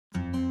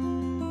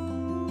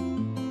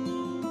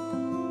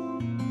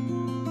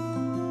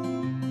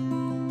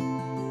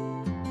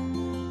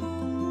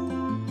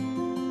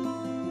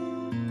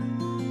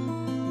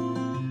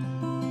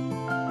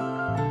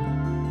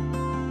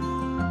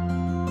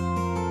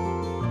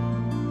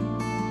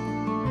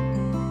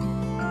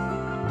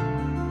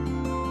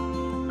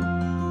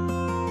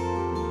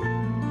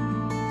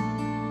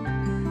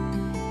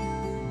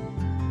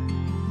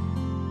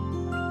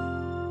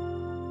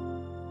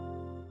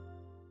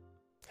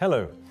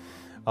Hello,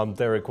 I'm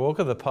Derek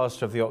Walker, the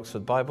pastor of the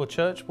Oxford Bible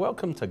Church.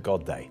 Welcome to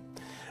God Day.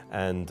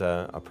 And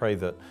I pray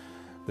that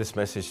this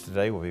message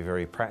today will be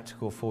very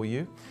practical for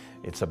you.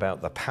 It's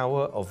about the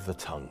power of the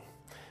tongue.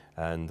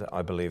 And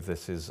I believe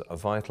this is a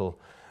vital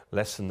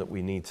lesson that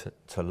we need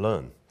to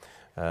learn.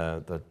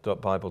 The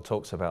Bible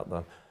talks about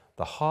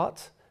the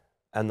heart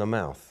and the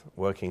mouth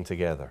working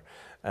together.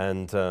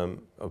 And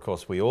of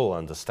course, we all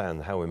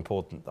understand how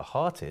important the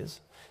heart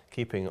is,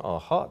 keeping our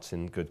hearts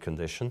in good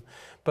condition.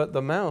 But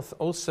the mouth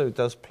also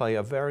does play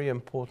a very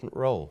important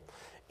role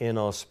in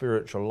our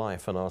spiritual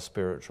life and our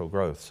spiritual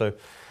growth. So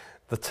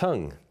the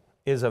tongue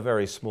is a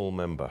very small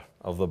member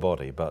of the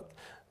body, but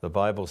the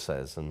Bible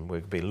says, and we'll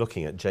be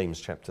looking at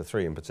James chapter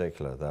 3 in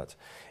particular, that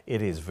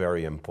it is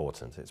very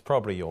important. It's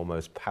probably your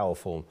most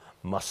powerful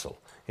muscle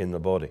in the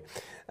body.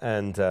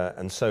 And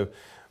so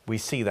we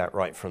see that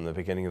right from the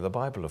beginning of the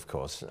Bible, of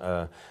course,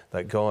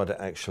 that God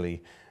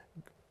actually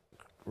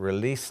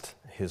released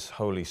His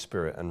Holy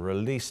Spirit and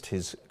released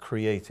His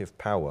creative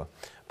power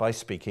by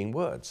speaking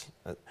words.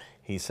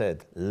 He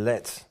said,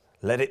 let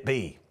it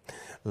be,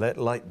 let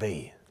light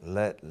be,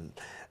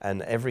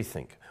 and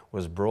everything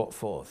was brought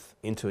forth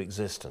into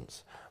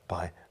existence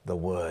by the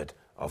Word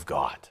of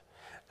God.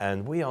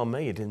 And we are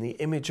made in the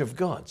image of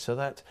God. So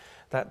that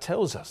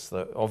tells us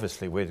that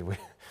obviously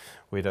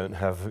we don't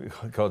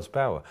have God's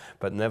power,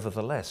 but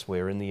nevertheless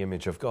we're in the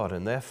image of God,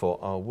 and therefore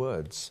our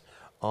words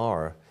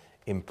are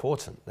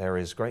important. There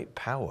is great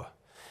power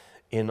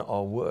in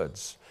our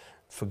words,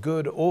 for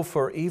good or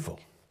for evil.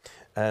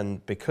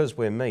 And because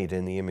we're made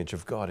in the image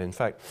of God, in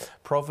fact,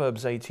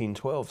 Proverbs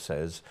 18:12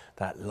 says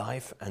that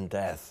life and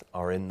death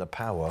are in the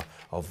power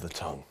of the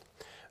tongue.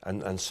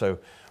 And so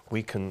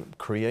we can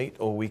create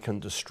or we can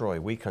destroy.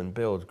 We can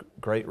build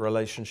great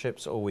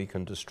relationships or we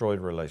can destroy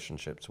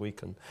relationships. We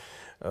can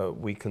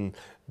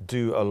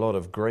do a lot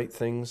of great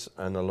things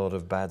and a lot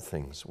of bad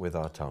things with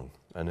our tongue.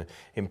 And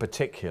in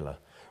particular,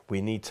 we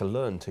need to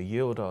learn to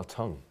yield our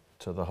tongue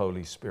to the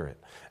Holy Spirit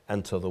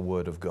and to the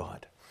Word of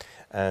God.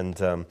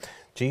 And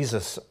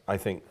Jesus, I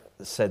think,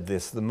 said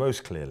this the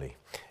most clearly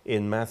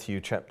in Matthew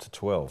chapter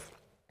 12,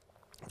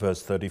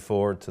 verse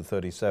 34 to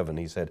 37.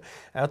 He said,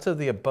 out of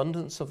the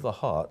abundance of the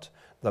heart,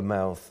 the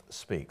mouth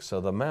speaks.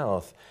 So the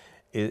mouth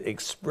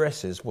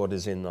expresses what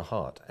is in the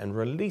heart and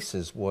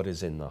releases what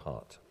is in the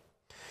heart.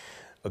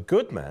 A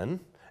good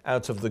man,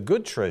 out of the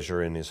good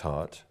treasure in his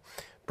heart,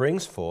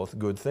 brings forth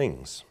good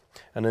things.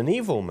 And an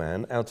evil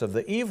man, out of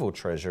the evil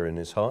treasure in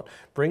his heart,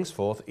 brings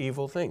forth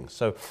evil things.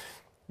 So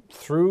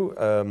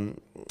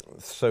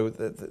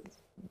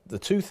the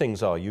two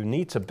things are, you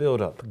need to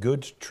build up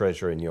good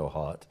treasure in your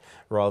heart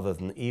rather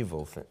than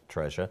evil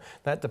treasure.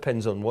 That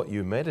depends on what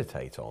you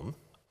meditate on.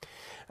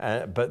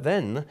 But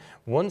then,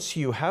 once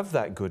you have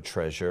that good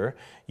treasure,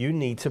 you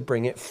need to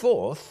bring it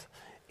forth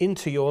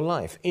into your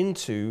life,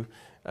 into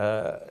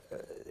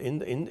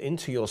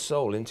your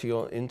soul, into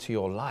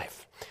your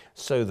life,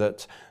 so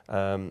that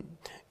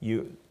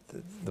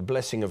the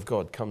blessing of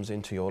God comes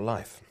into your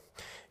life.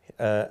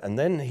 And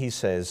then he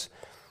says,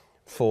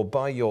 for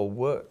by your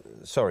word,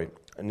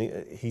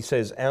 he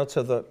says, out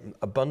of the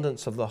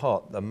abundance of the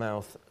heart, the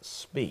mouth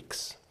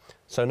speaks.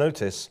 So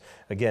notice,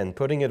 again,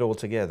 putting it all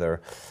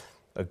together,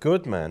 a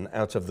good man,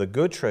 out of the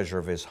good treasure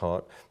of his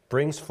heart,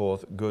 brings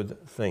forth good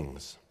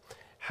things.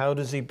 How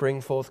does he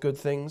bring forth good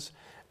things?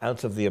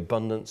 Out of the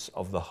abundance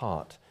of the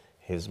heart,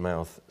 his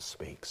mouth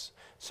speaks.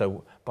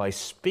 So by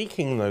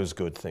speaking those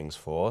good things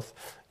forth,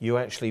 you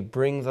actually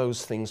bring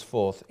those things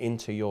forth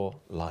into your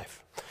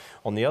life.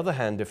 On the other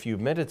hand, if you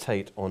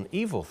meditate on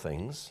evil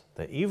things,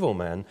 the evil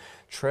man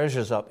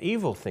treasures up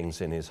evil things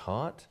in his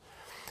heart,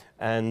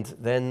 and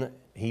then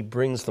he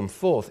brings them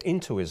forth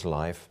into his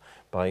life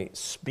by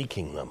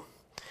speaking them.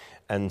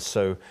 And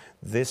so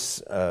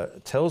this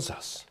tells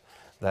us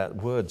that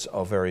words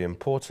are very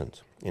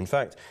important. In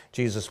fact,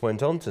 Jesus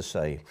went on to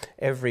say,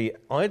 every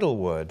idle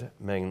word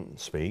men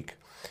speak,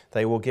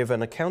 they will give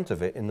an account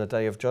of it in the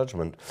day of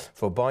judgment.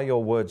 For by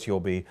your words you'll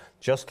be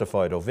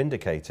justified or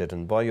vindicated,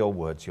 and by your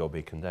words you'll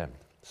be condemned.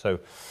 So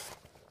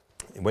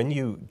when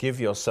you give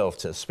yourself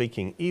to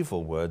speaking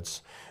evil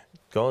words,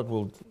 God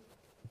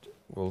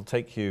will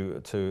take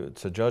you to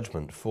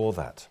judgment for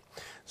that.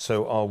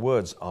 So our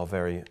words are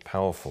very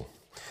powerful.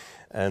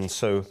 And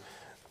so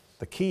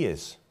the key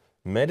is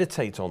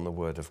meditate on the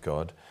Word of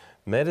God,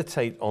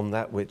 meditate on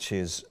that which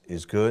is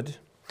good,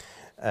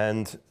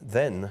 and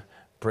then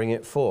bring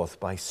it forth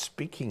by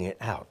speaking it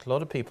out. A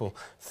lot of people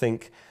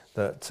think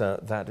that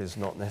that is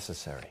not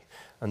necessary.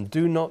 And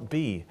do not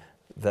be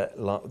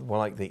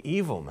like the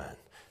evil man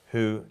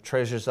who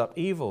treasures up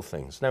evil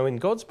things. Now in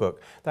God's book,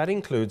 that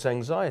includes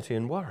anxiety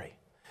and worry.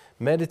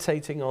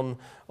 Meditating on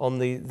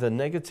the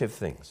negative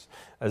things,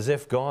 as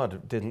if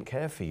God didn't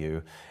care for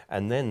you,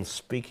 and then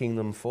speaking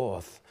them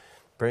forth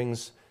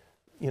brings,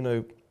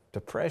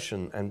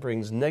 depression and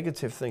brings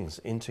negative things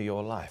into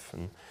your life.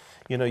 And,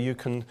 you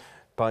can,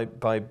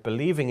 by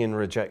believing in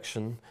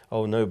rejection,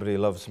 oh, nobody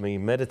loves me,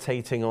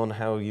 meditating on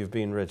how you've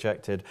been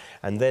rejected,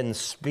 and then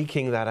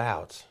speaking that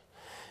out,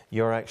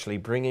 you're actually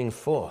bringing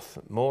forth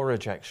more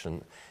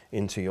rejection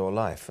into your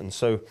life. And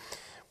so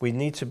we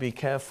need to be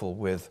careful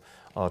with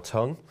our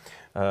tongue.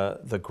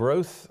 The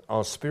growth,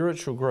 our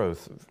spiritual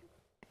growth,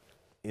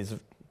 is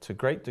to a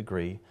great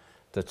degree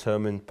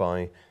determined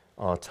by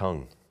our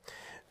tongue.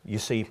 You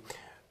see,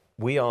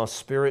 we are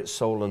spirit,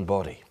 soul, and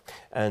body.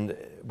 And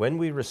when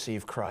we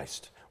receive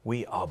Christ,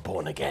 we are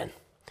born again.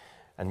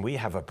 And we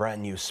have a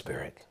brand new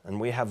spirit. And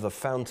we have the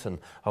fountain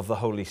of the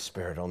Holy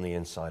Spirit on the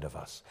inside of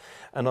us.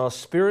 And our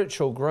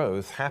spiritual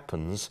growth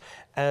happens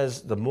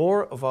as the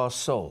more of our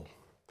soul,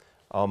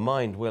 our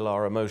mind, will,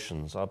 our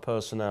emotions, our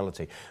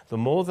personality, the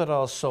more that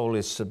our soul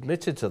is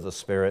submitted to the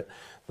Spirit,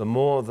 the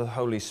more the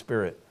Holy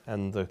Spirit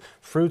and the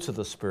fruit of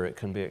the Spirit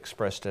can be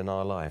expressed in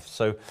our life.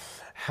 So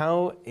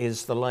how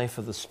is the life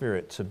of the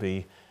Spirit to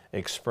be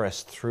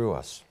expressed through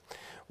us?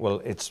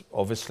 Well, it's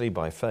obviously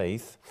by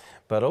faith,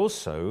 but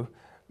also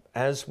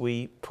as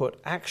we put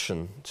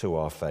action to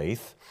our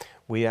faith,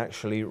 we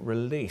actually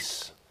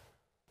release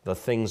the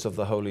things of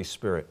the Holy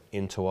Spirit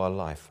into our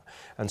life.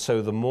 And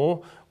so the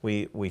more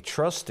we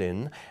trust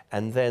in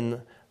and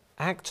then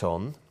act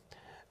on,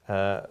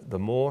 the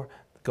more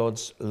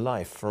God's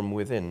life from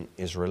within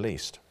is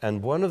released.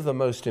 And one of the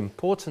most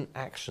important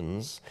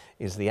actions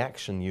is the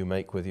action you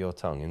make with your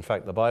tongue. In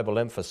fact, the Bible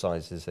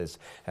emphasizes this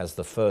as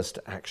the first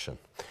action.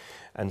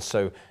 And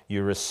so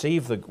you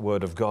receive the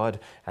Word of God,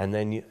 and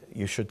then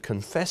you should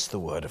confess the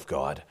Word of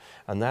God.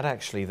 And that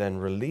actually then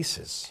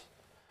releases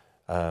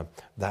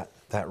that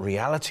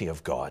reality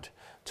of God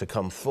to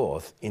come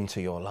forth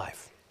into your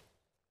life.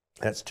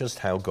 That's just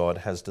how God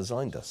has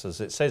designed us.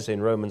 As it says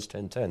in Romans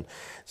 10:10, it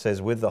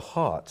says, with the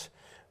heart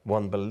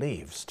one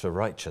believes to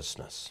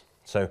righteousness.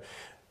 So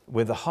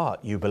with the heart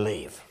you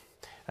believe,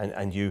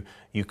 and you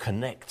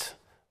connect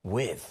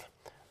with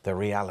the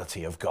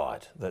reality of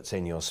God that's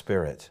in your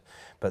spirit.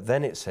 But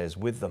then it says,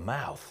 with the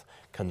mouth,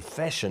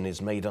 confession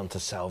is made unto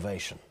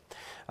salvation.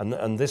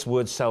 And this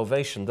word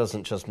salvation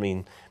doesn't just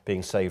mean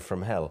being saved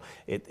from hell.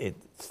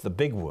 It's the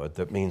big word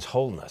that means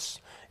wholeness.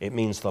 It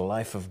means the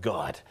life of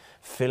God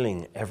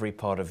filling every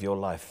part of your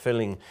life,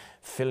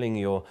 filling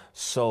your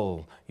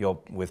soul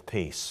with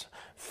peace,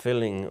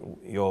 filling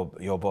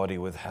your body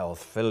with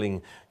health,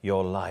 filling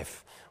your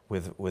life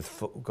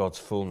with God's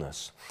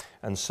fullness.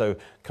 And so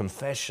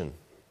confession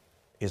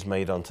is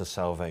made unto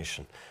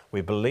salvation.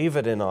 We believe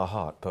it in our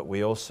heart, but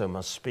we also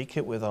must speak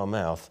it with our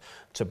mouth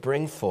to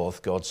bring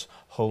forth God's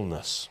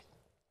wholeness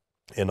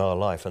in our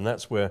life. And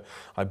that's where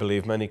I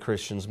believe many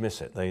Christians miss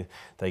it.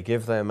 They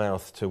give their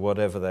mouth to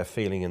whatever they're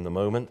feeling in the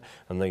moment,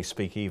 and they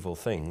speak evil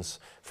things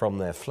from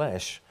their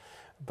flesh,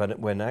 but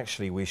when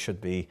actually we should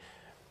be,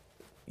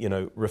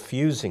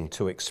 refusing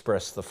to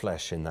express the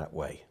flesh in that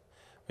way.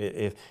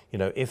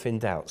 If in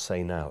doubt,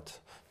 say nought.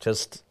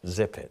 Just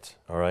zip it,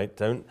 all right?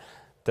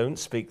 Don't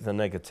speak the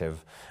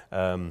negative,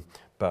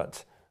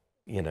 but,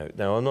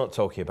 now I'm not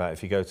talking about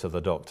if you go to the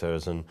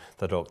doctors and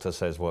the doctor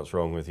says what's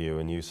wrong with you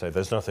and you say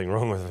there's nothing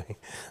wrong with me.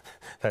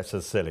 That's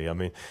just silly. I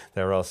mean,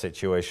 there are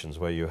situations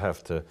where you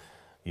have to,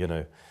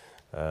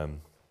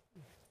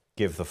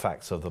 give the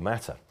facts of the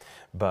matter.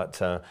 But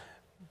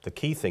the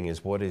key thing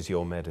is, what is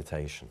your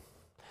meditation?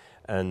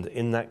 And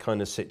in that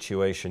kind of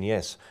situation,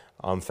 yes,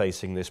 I'm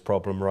facing this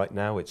problem right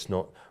now. It's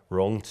not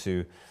wrong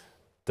to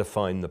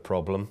define the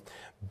problem.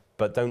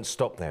 But don't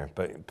stop there.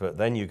 But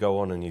then you go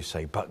on and you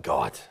say, but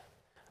God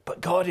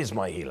is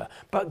my healer.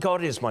 But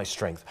God is my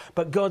strength.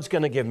 But God's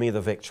going to give me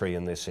the victory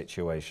in this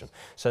situation.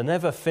 So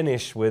never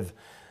finish with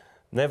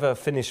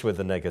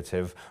the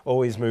negative.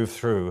 Always move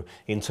through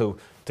into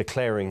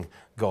declaring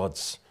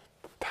God's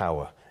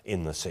power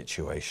in the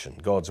situation,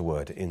 God's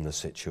word in the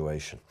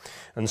situation.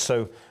 And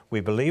so we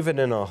believe it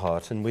in our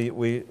heart and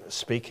we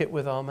speak it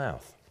with our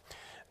mouth.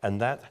 And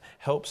that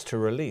helps to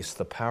release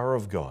the power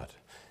of God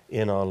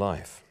in our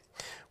life.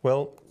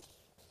 Well,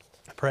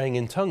 praying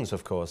in tongues,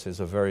 of course, is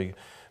a very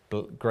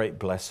great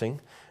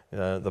blessing.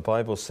 The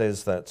Bible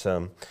says that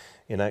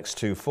in Acts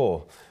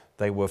 2:4,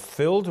 they were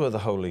filled with the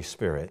Holy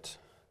Spirit.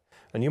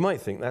 And you might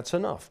think that's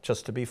enough,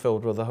 just to be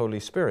filled with the Holy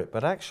Spirit.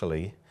 But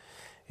actually,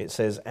 it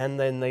says, and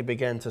then they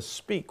began to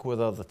speak with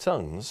other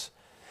tongues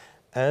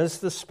as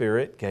the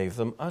Spirit gave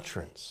them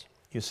utterance.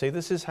 You see,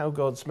 this is how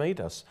God's made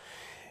us.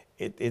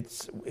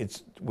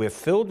 We're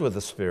filled with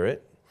the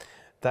Spirit.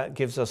 That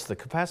gives us the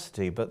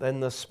capacity, but then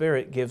the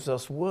Spirit gives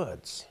us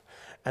words.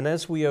 And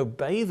as we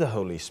obey the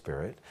Holy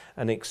Spirit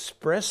and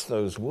express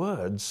those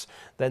words,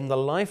 then the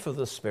life of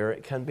the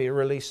Spirit can be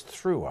released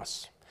through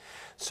us.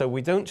 So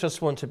we don't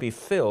just want to be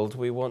filled,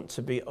 we want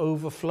to be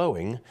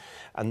overflowing.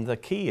 And the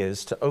key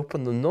is to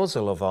open the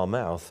nozzle of our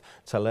mouth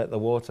to let the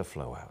water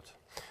flow out.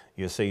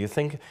 You see, you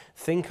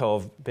think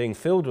of being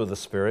filled with the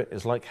Spirit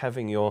is like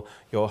having your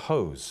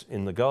hose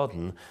in the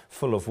garden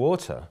full of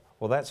water.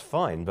 Well, that's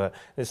fine, but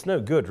it's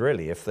no good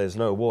really if there's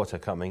no water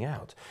coming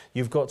out.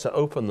 You've got to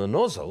open the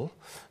nozzle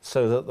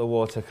so that the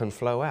water can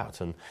flow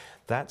out. And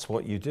that's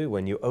what you do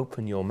when you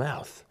open your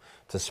mouth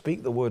to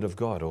speak the word of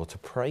God or to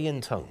pray in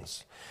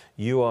tongues.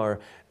 You are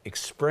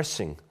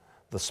expressing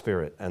the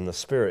Spirit, and the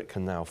Spirit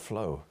can now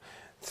flow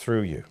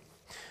through you.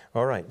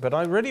 All right, but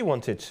I really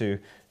wanted to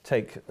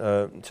take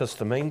just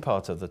the main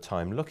part of the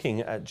time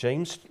looking at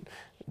James,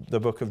 the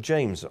book of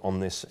James on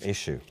this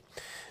issue.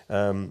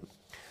 The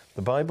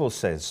Bible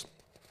says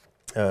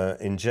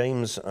in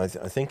James, I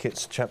think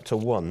it's chapter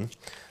 1,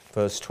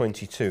 verse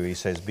 22, he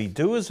says, "Be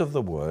doers of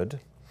the word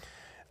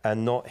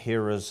and not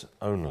hearers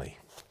only."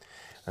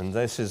 And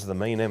this is the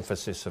main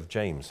emphasis of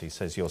James. He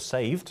says, you're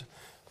saved,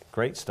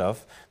 great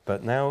stuff,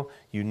 but now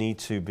you need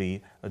to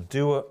be a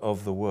doer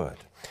of the word.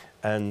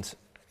 And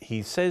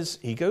he says,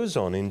 he goes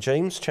on in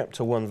James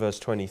chapter 1, verse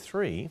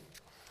 23,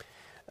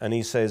 and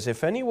he says,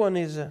 "If anyone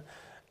is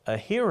a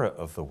hearer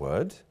of the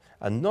word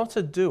and not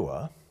a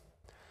doer,"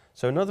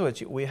 so in other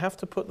words, we have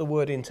to put the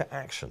word into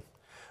action.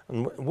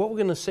 And what we're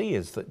going to see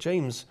is that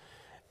James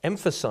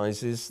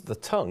emphasizes the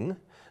tongue,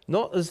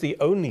 not as the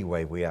only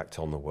way we act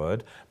on the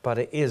word, but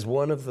it is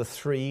one of the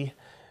three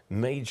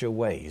major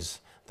ways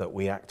that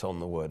we act on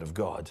the word of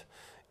God,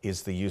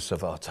 is the use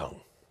of our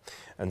tongue.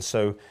 And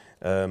so,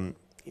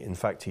 in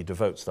fact, he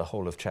devotes the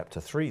whole of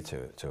chapter 3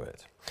 to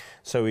it.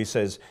 So he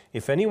says,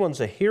 "If anyone's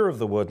a hearer of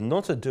the word,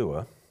 not a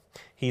doer,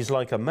 he's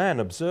like a man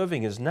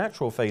observing his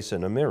natural face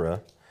in a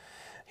mirror.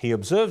 He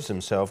observes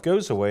himself,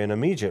 goes away, and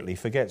immediately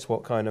forgets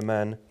what kind of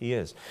man he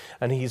is."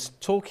 And he's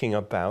talking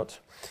about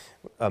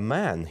a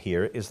man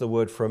here is the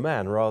word for a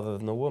man rather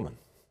than a woman.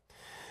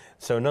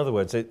 So in other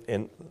words,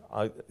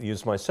 I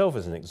use myself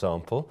as an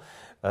example,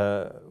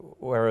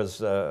 whereas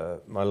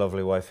my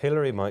lovely wife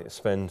Hilary might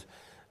spend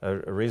a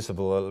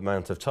reasonable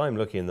amount of time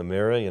looking in the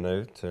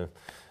mirror, to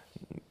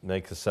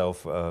make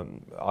herself,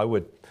 I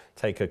would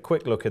take a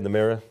quick look in the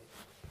mirror,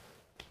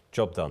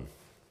 job done.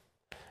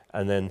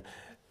 And then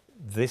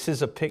this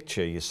is a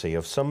picture, you see,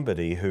 of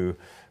somebody who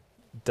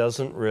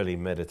doesn't really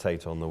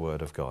meditate on the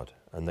word of God,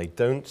 and they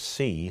don't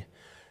see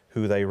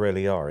who they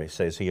really are. It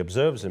says he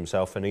observes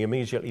himself and he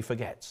immediately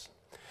forgets.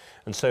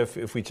 And so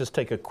if we just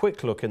take a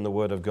quick look in the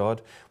word of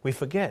God, we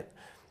forget.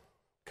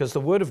 Because the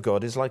word of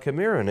God is like a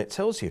mirror, and it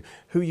tells you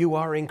who you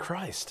are in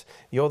Christ.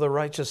 You're the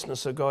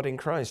righteousness of God in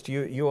Christ.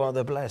 You are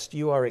the blessed.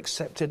 You are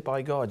accepted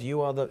by God.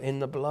 You are in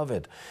the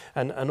beloved.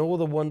 And all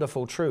the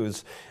wonderful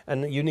truths.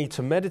 And you need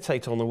to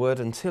meditate on the word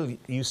until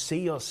you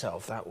see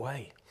yourself that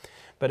way.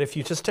 But if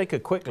you just take a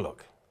quick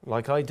look,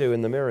 like I do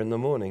in the mirror in the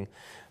morning,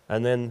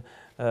 and then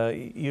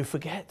you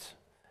forget.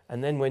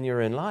 And then when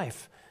you're in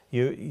life,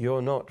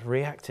 you're not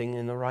reacting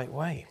in the right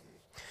way.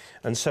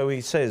 And so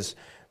he says,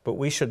 but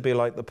we should be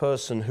like the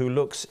person who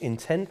looks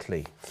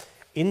intently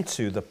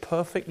into the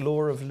perfect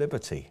law of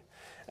liberty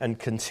and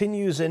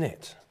continues in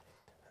it.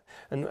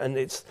 And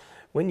it's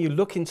when you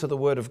look into the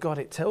word of God,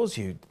 it tells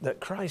you that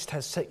Christ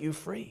has set you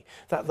free,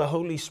 that the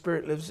Holy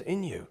Spirit lives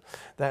in you,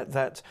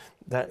 that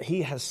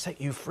he has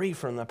set you free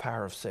from the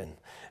power of sin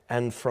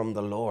and from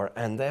the law,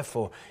 and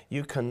therefore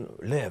you can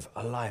live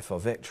a life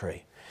of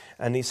victory.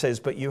 And he says,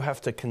 but you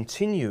have to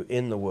continue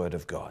in the word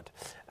of God,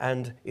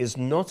 and is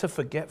not a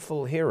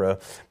forgetful hearer,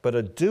 but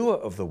a doer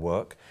of the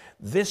work.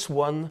 This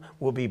one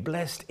will be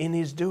blessed in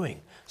his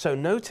doing. So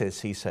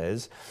notice, he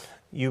says,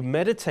 you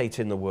meditate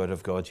in the word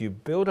of God, you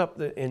build up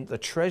the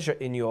treasure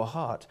in your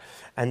heart,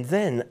 and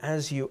then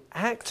as you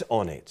act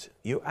on it,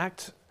 you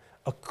act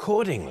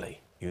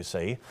accordingly, you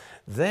see,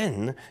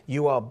 then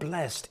you are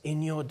blessed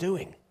in your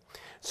doing.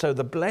 So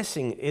the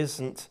blessing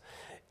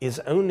is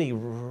only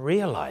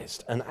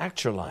realized and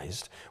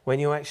actualized when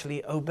you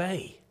actually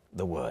obey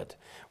the word.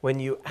 When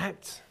you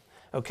act,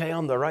 okay,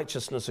 I'm the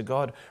righteousness of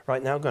God,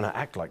 right now I'm going to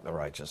act like the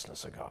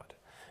righteousness of God,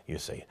 you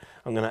see.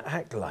 I'm going to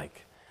act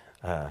like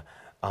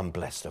I'm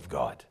blessed of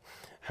God.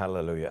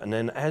 Hallelujah. And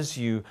then as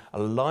you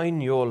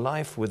align your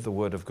life with the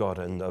word of God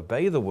and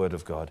obey the word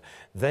of God,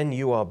 then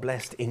you are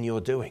blessed in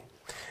your doing.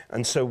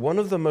 And so one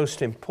of the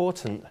most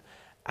important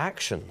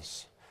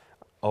actions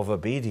of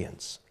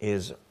obedience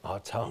is our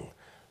tongue.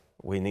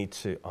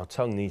 Our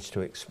tongue needs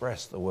to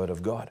express the word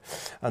of God.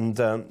 And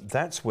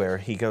that's where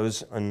he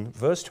goes in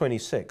verse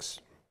 26,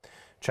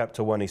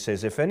 chapter 1, he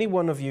says, if any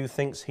one of you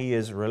thinks he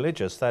is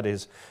religious, that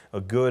is a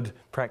good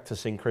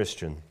practicing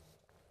Christian,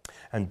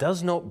 and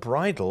does not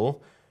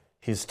bridle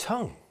his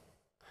tongue,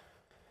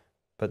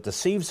 but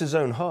deceives his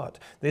own heart,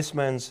 this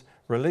man's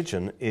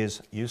religion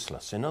is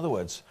useless. In other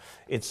words,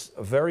 it's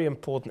a very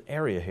important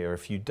area here.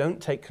 If you don't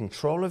take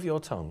control of your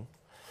tongue,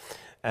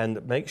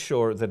 and make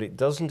sure that it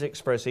doesn't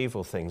express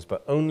evil things,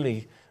 but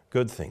only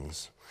good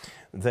things,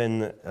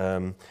 then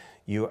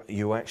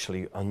you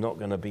actually are not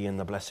going to be in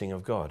the blessing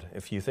of God.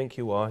 If you think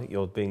you are,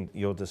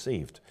 you're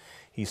deceived.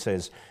 He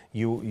says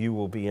you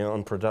will be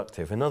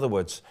unproductive. In other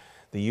words,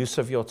 the use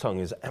of your tongue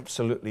is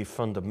absolutely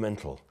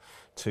fundamental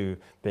to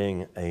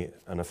being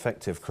an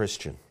effective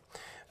Christian.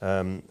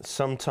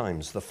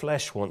 Sometimes the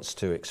flesh wants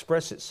to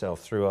express itself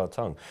through our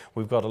tongue.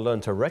 We've got to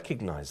learn to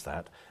recognize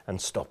that and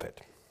stop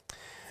it.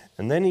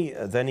 And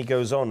then he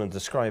goes on and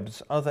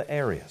describes other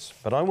areas.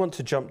 But I want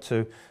to jump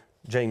to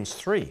James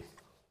 3,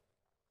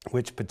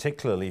 which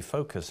particularly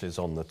focuses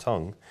on the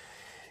tongue.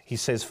 He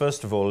says,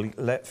 first of all,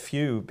 let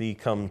few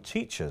become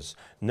teachers,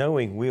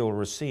 knowing we'll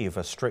receive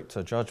a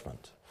stricter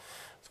judgment.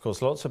 Of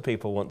course, lots of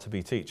people want to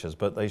be teachers,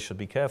 but they should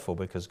be careful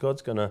because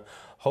God's going to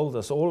hold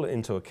us all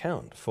into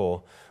account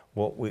for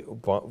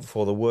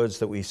for the words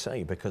that we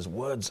say, because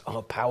words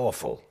are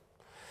powerful.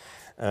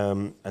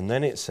 And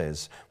then it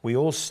says, we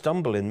all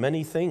stumble in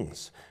many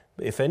things.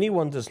 If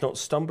anyone does not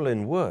stumble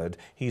in word,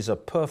 he's a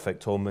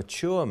perfect or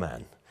mature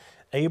man,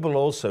 able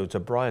also to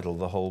bridle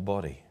the whole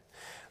body.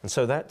 And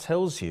so that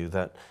tells you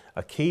that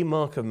a key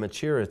mark of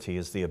maturity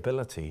is the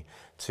ability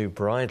to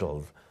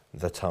bridle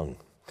the tongue.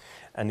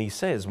 And he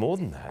says more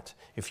than that,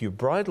 if you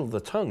bridle the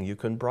tongue, you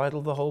can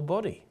bridle the whole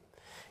body.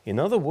 In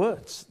other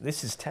words,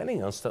 this is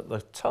telling us that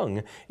the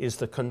tongue is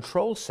the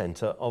control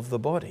center of the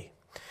body.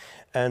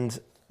 And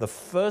the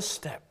first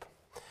step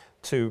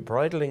to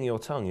bridling your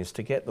tongue is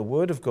to get the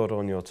word of God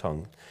on your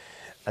tongue.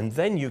 And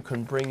then you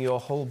can bring your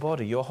whole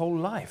body, your whole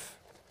life,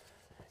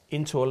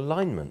 into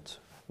alignment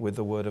with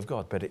the word of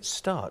God. But it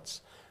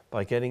starts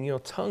by getting your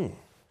tongue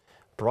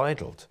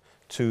bridled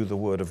to the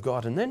word of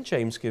God. And then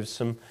James gives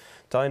some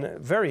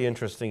very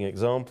interesting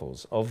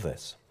examples of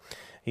this.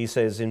 He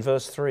says in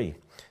verse 3,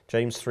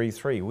 James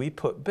 3:3, we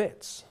put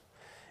bits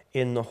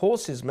in the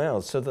horses'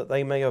 mouths so that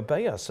they may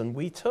obey us, and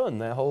we turn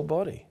their whole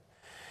body.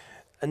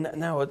 And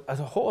now a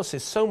horse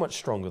is so much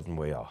stronger than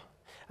we are,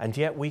 and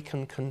yet we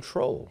can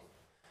control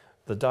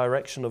the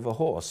direction of a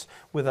horse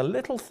with a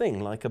little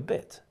thing like a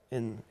bit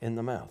in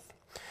the mouth.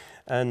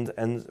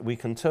 And we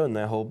can turn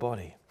their whole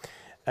body.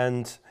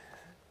 And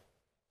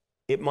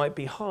it might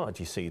be hard,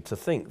 you see, to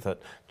think that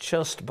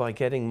just by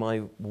getting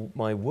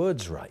my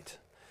words right,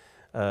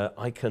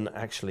 I can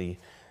actually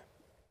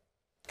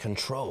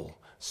control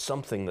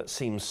something that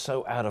seems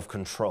so out of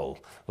control,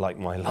 like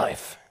my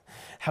life.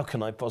 How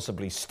can I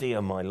possibly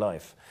steer my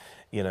life,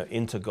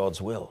 into God's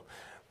will?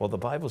 Well, the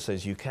Bible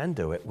says you can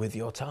do it with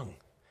your tongue.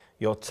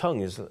 Your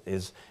tongue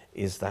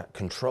is that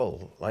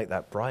control, like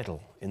that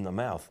bridle in the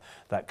mouth,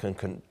 that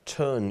can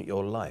turn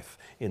your life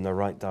in the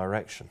right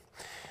direction.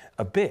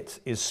 A bit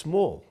is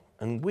small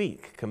and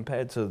weak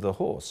compared to the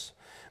horse,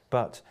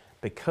 but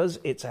because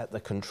it's at the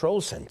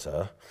control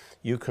center,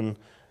 you can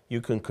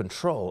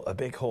control a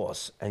big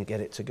horse and get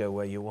it to go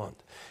where you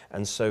want.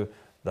 And so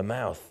the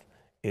mouth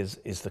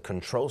is the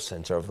control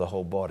center of the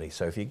whole body.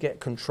 So if you get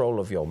control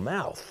of your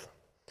mouth,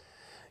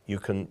 you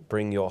can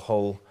bring your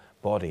whole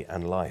body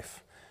and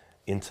life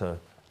into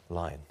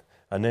line.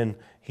 And then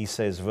he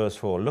says, verse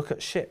 4, look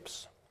at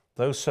ships,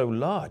 though so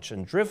large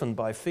and driven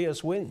by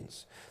fierce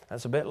winds.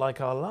 That's a bit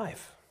like our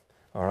life,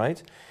 all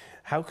right?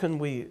 How can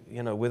we,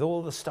 with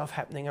all the stuff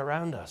happening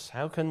around us,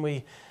 how can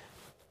we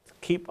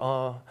keep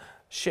our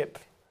ship,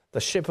 the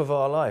ship of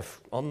our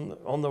life,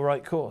 on the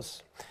right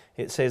course?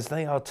 It says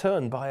they are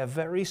turned by a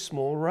very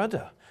small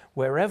rudder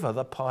wherever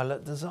the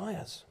pilot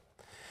desires.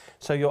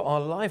 So our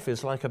life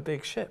is like a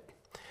big ship.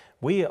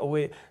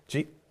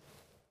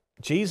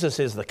 Jesus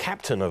is the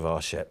captain of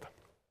our ship,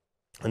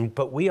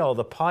 but we are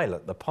the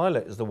pilot. The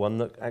pilot is the one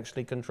that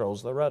actually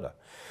controls the rudder.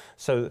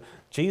 So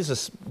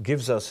Jesus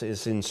gives us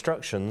his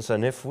instructions,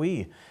 and if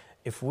we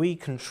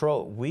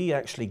control, we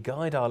actually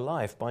guide our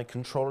life by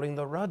controlling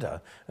the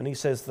rudder. And he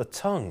says the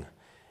tongue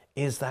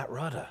is that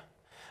rudder.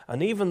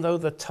 And even though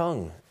the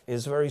tongue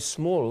is very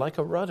small, like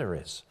a rudder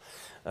is,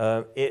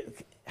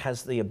 it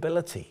has the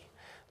ability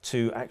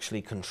to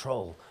actually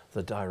control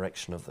the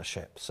direction of the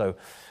ship. So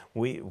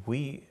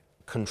we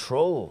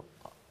control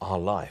our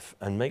life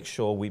and make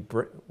sure we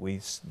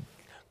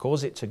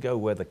cause it to go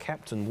where the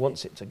captain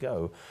wants it to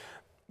go,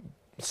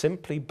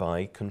 simply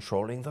by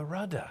controlling the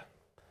rudder.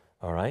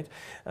 All right?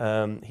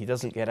 He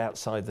doesn't get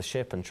outside the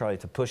ship and try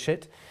to push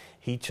it.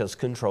 He just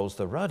controls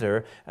the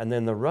rudder, and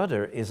then the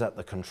rudder is at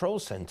the control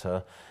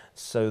center,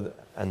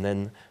 and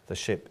then the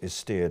ship is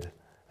steered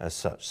as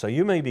such. So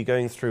you may be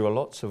going through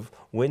lots of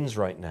winds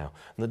right now,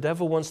 and the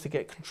devil wants to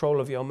get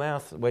control of your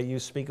mouth, where you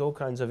speak all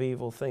kinds of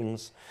evil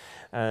things,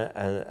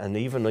 and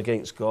even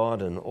against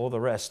God and all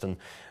the rest,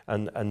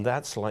 and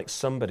that's like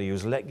somebody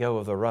who's let go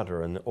of the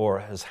rudder or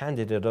has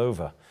handed it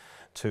over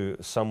to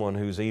someone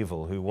who's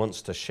evil, who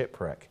wants to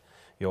shipwreck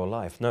your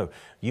life. No,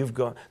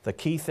 the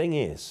key thing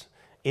is,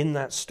 in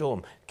that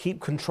storm, keep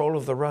control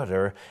of the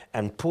rudder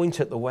and point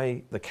it the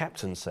way the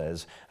captain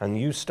says, and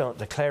you start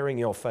declaring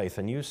your faith,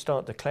 and you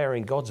start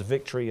declaring God's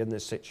victory in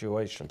this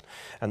situation,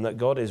 and that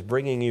God is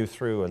bringing you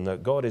through, and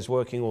that God is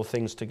working all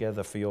things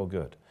together for your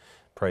good.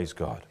 Praise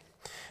God.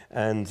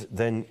 And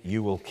then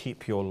you will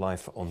keep your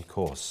life on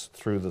course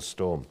through the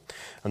storm.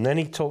 And then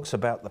he talks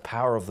about the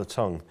power of the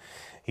tongue.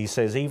 He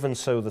says, even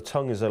so the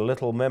tongue is a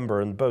little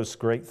member and boasts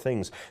great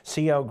things.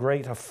 See how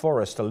great a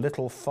forest a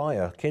little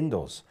fire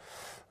kindles.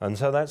 And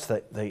so that's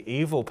the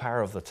evil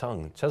power of the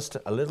tongue. Just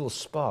a little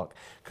spark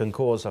can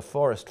cause a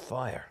forest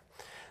fire.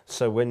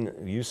 So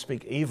when you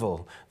speak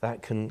evil,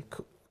 that can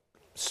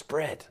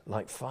spread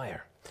like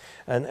fire.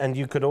 And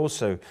you could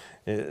also,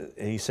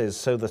 he says,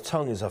 so the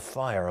tongue is a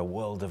fire, a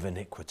world of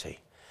iniquity.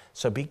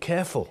 So be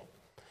careful,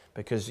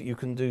 because you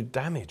can do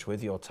damage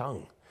with your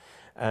tongue.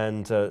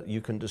 And you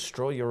can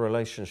destroy your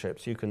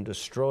relationships. You can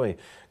destroy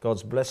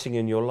God's blessing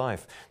in your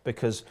life,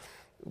 because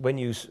when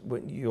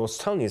your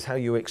tongue is how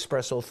you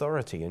express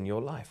authority in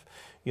your life.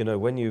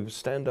 When you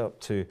stand up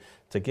to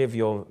give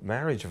your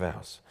marriage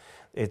vows,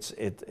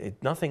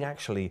 Nothing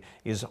actually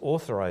is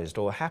authorized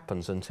or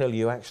happens until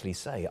you actually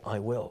say, I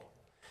will.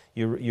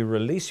 You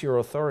release your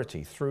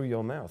authority through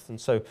your mouth. And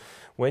so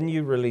when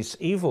you release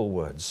evil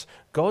words,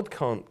 God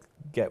can't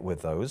get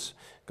with those.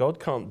 God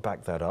can't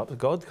back that up.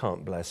 God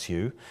can't bless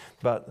you,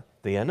 but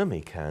the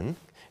enemy can.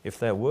 If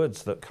they're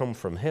words that come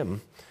from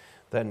him,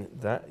 then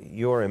that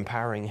you're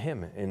empowering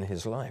him in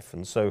his life.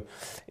 And so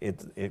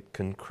it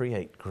can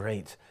create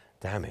great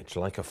damage,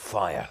 like a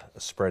fire, a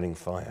spreading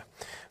fire.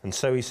 And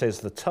so he says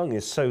the tongue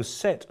is so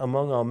set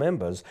among our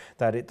members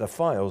that it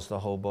defiles the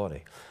whole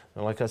body.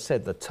 And like I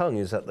said, the tongue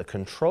is at the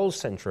control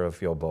center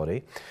of your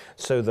body,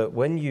 so that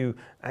when you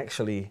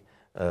actually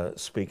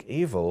speak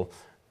evil,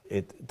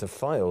 it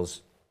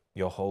defiles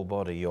your whole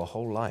body, your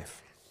whole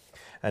life.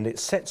 And it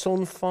sets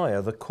on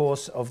fire the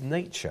course of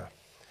nature.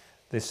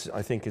 This,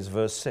 I think, is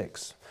verse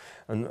 6.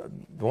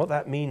 And what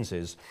that means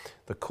is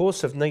the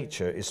course of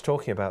nature is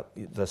talking about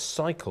the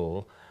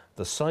cycles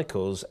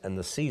and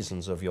the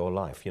seasons of your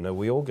life. You know,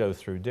 we all go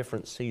through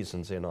different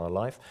seasons in our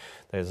life.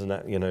 There's,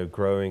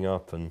 growing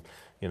up and,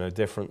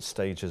 different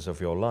stages of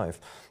your life.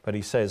 But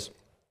he says,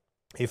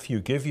 if you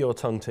give your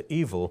tongue to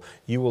evil,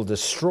 you will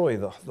destroy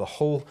the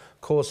whole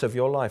course of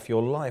your life.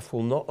 Your life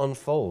will not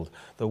unfold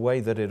the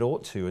way that it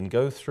ought to and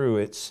go through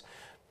its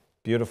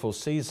beautiful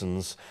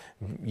seasons.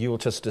 You will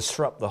just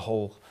disrupt the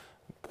whole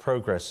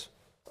progress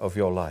of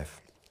your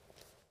life.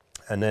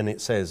 And then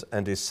it says,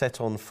 and is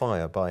set on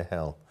fire by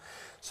hell.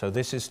 So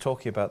this is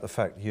talking about the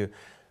fact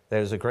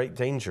there's a great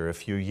danger.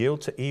 If you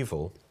yield to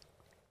evil,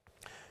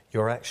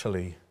 you're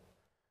actually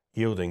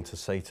yielding to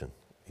Satan,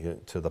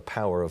 to the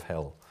power of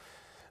hell.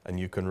 And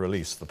you can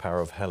release the power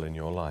of hell in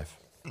your life.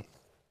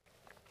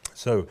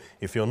 So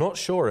if you're not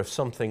sure if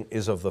something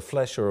is of the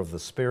flesh or of the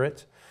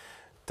spirit,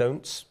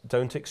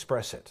 don't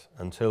express it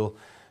until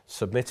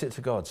submit it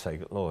to God. Say,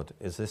 Lord,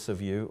 is this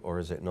of you or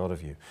is it not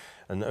of you?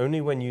 And only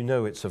when you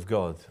know it's of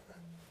God,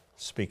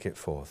 speak it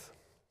forth.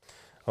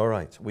 All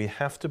right, we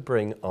have to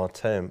bring our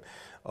tongue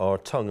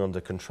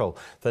under control.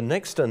 The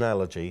next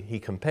analogy, he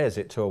compares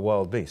it to a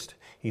wild beast.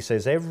 He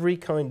says, every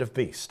kind of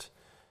beast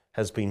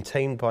has been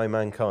tamed by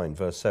mankind,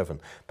 verse 7,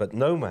 but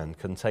no man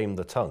can tame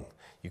the tongue.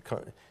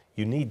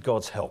 You need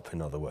God's help,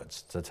 in other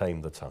words, to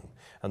tame the tongue.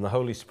 And the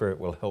Holy Spirit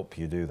will help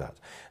you do that.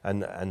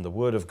 And the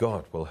Word of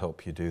God will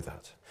help you do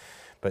that.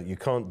 But you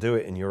can't do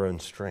it in your own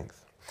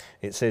strength.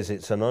 It says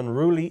it's an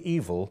unruly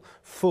evil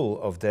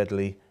full of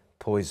deadly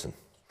poison.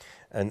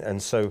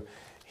 And so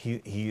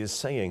he is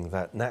saying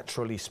that,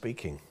 naturally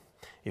speaking,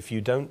 if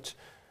you don't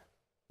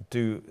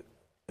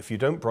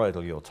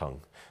bridle your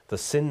tongue, the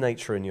sin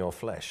nature in your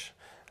flesh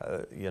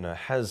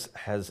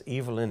has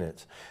evil in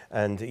it,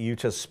 and you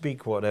just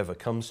speak whatever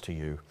comes to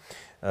you,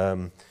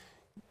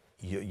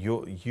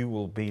 you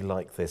will be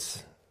like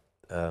this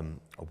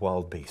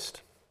wild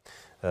beast.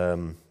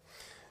 The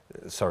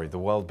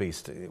wild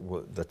beast,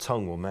 the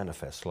tongue will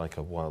manifest like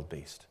a wild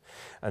beast.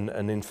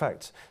 And in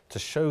fact, to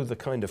show the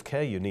kind of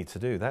care you need to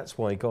do, that's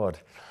why God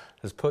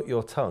has put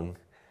your tongue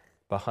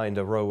behind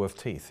a row of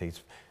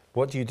teeth.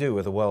 What do you do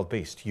with a wild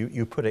beast?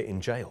 You put it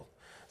in jail.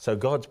 So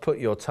God's put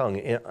your tongue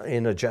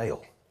in a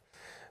jail,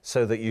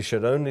 so that you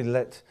should only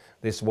let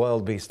this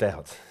wild beast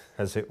out,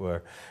 as it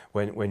were,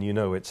 when you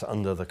know it's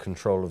under the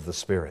control of the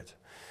Spirit.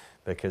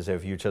 Because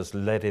if you just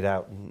let it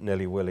out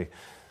nilly-willy,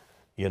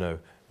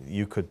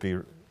 you could be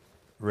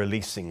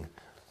releasing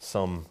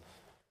some,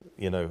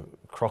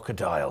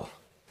 crocodile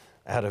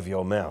out of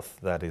your mouth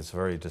that is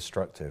very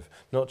destructive,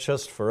 not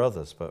just for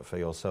others, but for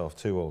yourself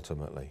too,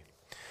 ultimately.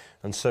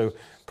 And so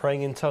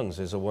praying in tongues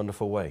is a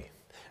wonderful way.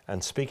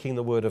 And speaking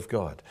the word of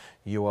God,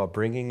 you are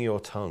bringing your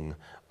tongue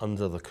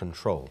under the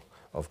control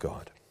of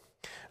God.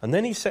 And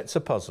then he sets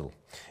a puzzle.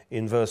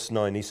 In verse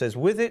 9, he says,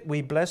 with it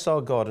we bless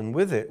our God, and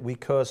with it we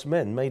curse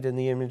men made in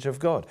the image of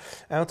God.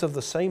 Out of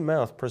the same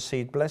mouth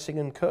proceed blessing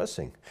and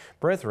cursing.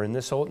 Brethren,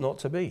 this ought not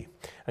to be.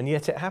 And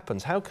yet it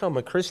happens. How come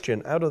a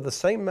Christian out of the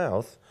same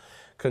mouth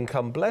can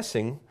come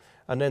blessing,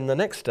 and then the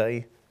next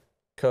day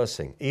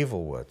cursing,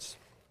 evil words?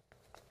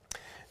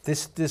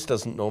 This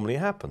doesn't normally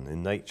happen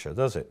in nature,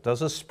 does it?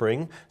 Does a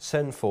spring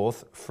send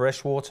forth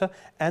fresh water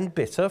and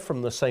bitter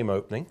from the same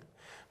opening?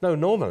 No,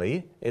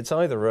 normally it's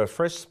either a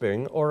fresh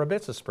spring or a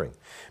bitter spring.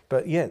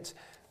 But yet,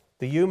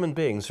 the human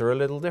beings are a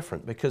little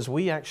different, because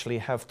we actually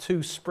have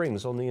two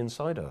springs on the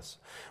inside of us.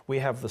 We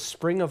have the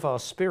spring of our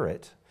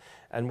spirit,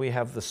 and we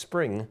have the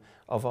spring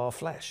of our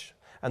flesh.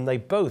 And they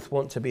both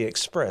want to be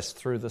expressed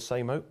through the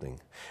same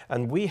opening.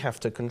 And we have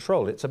to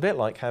control. It's a bit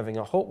like having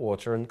a hot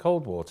water and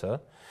cold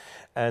water,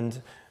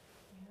 and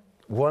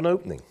one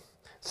opening.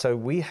 So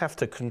we have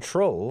to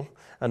control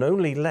and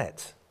only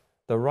let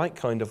the right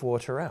kind of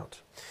water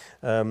out.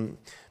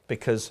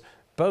 Because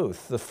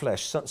both the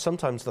flesh,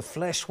 sometimes the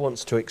flesh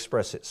wants to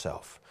express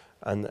itself,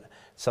 and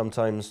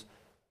sometimes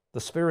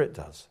the spirit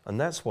does. And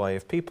that's why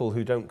if people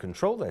who don't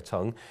control their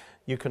tongue,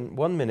 you can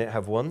 1 minute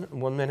have one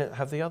and 1 minute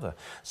have the other.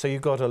 So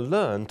you've got to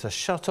learn to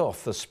shut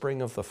off the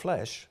spring of the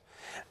flesh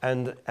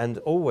and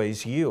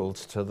always yield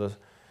to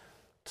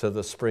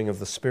the spring of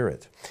the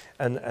Spirit.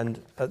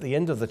 And at the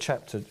end of the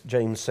chapter,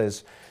 James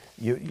says,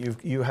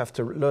 you have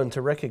to learn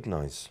to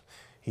recognize.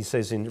 He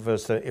says in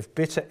verse 30, if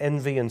bitter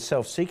envy and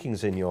self-seeking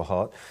is in your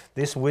heart,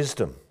 this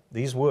wisdom,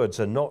 these words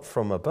are not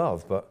from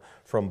above, but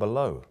from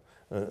below.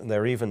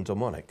 They're even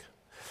demonic.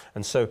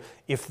 And so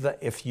if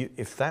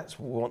that's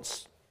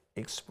what's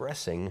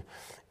expressing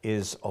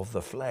is of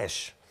the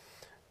flesh,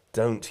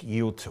 don't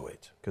yield to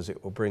it, because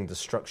it will bring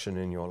destruction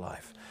in your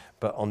life.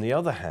 But on the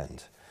other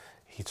hand,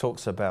 he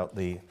talks about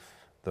the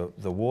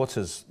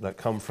waters that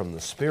come from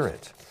the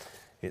Spirit.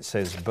 It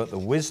says, but the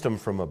wisdom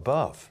from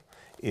above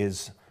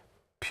is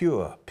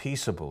pure,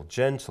 peaceable,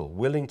 gentle,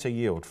 willing to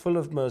yield, full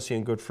of mercy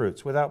and good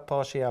fruits, without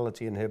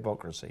partiality and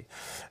hypocrisy,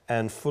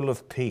 and full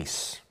of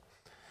peace,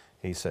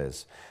 he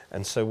says.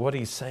 And so what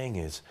he's saying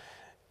is,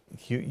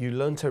 you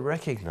learn to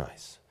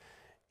recognize,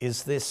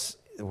 is this,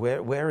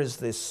 where is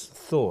this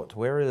thought?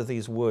 Where are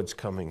these words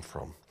coming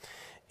from?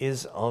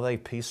 Are they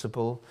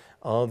peaceable?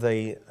 Are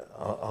they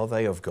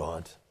of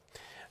God?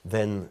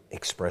 Then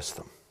express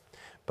them.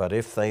 But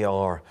if they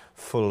are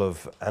full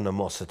of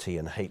animosity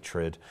and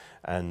hatred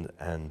and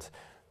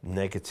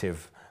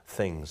negative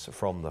things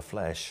from the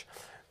flesh,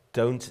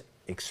 don't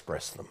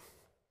express them.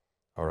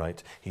 All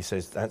right? He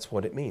says that's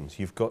what it means.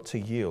 You've got to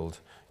yield.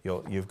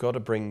 You've got to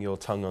bring your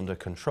tongue under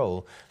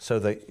control so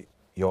that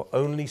you're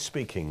only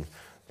speaking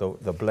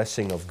the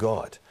blessing of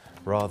God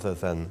rather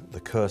than the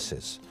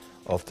curses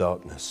of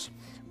darkness.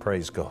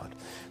 Praise God.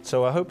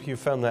 So I hope you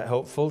found that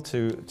helpful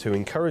to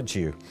encourage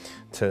you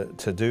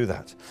to do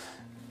that.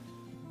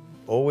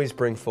 Always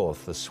bring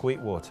forth the sweet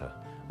water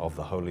of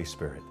the Holy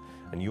Spirit,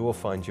 and you will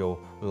find your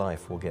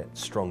life will get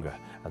stronger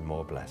and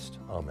more blessed.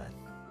 Amen.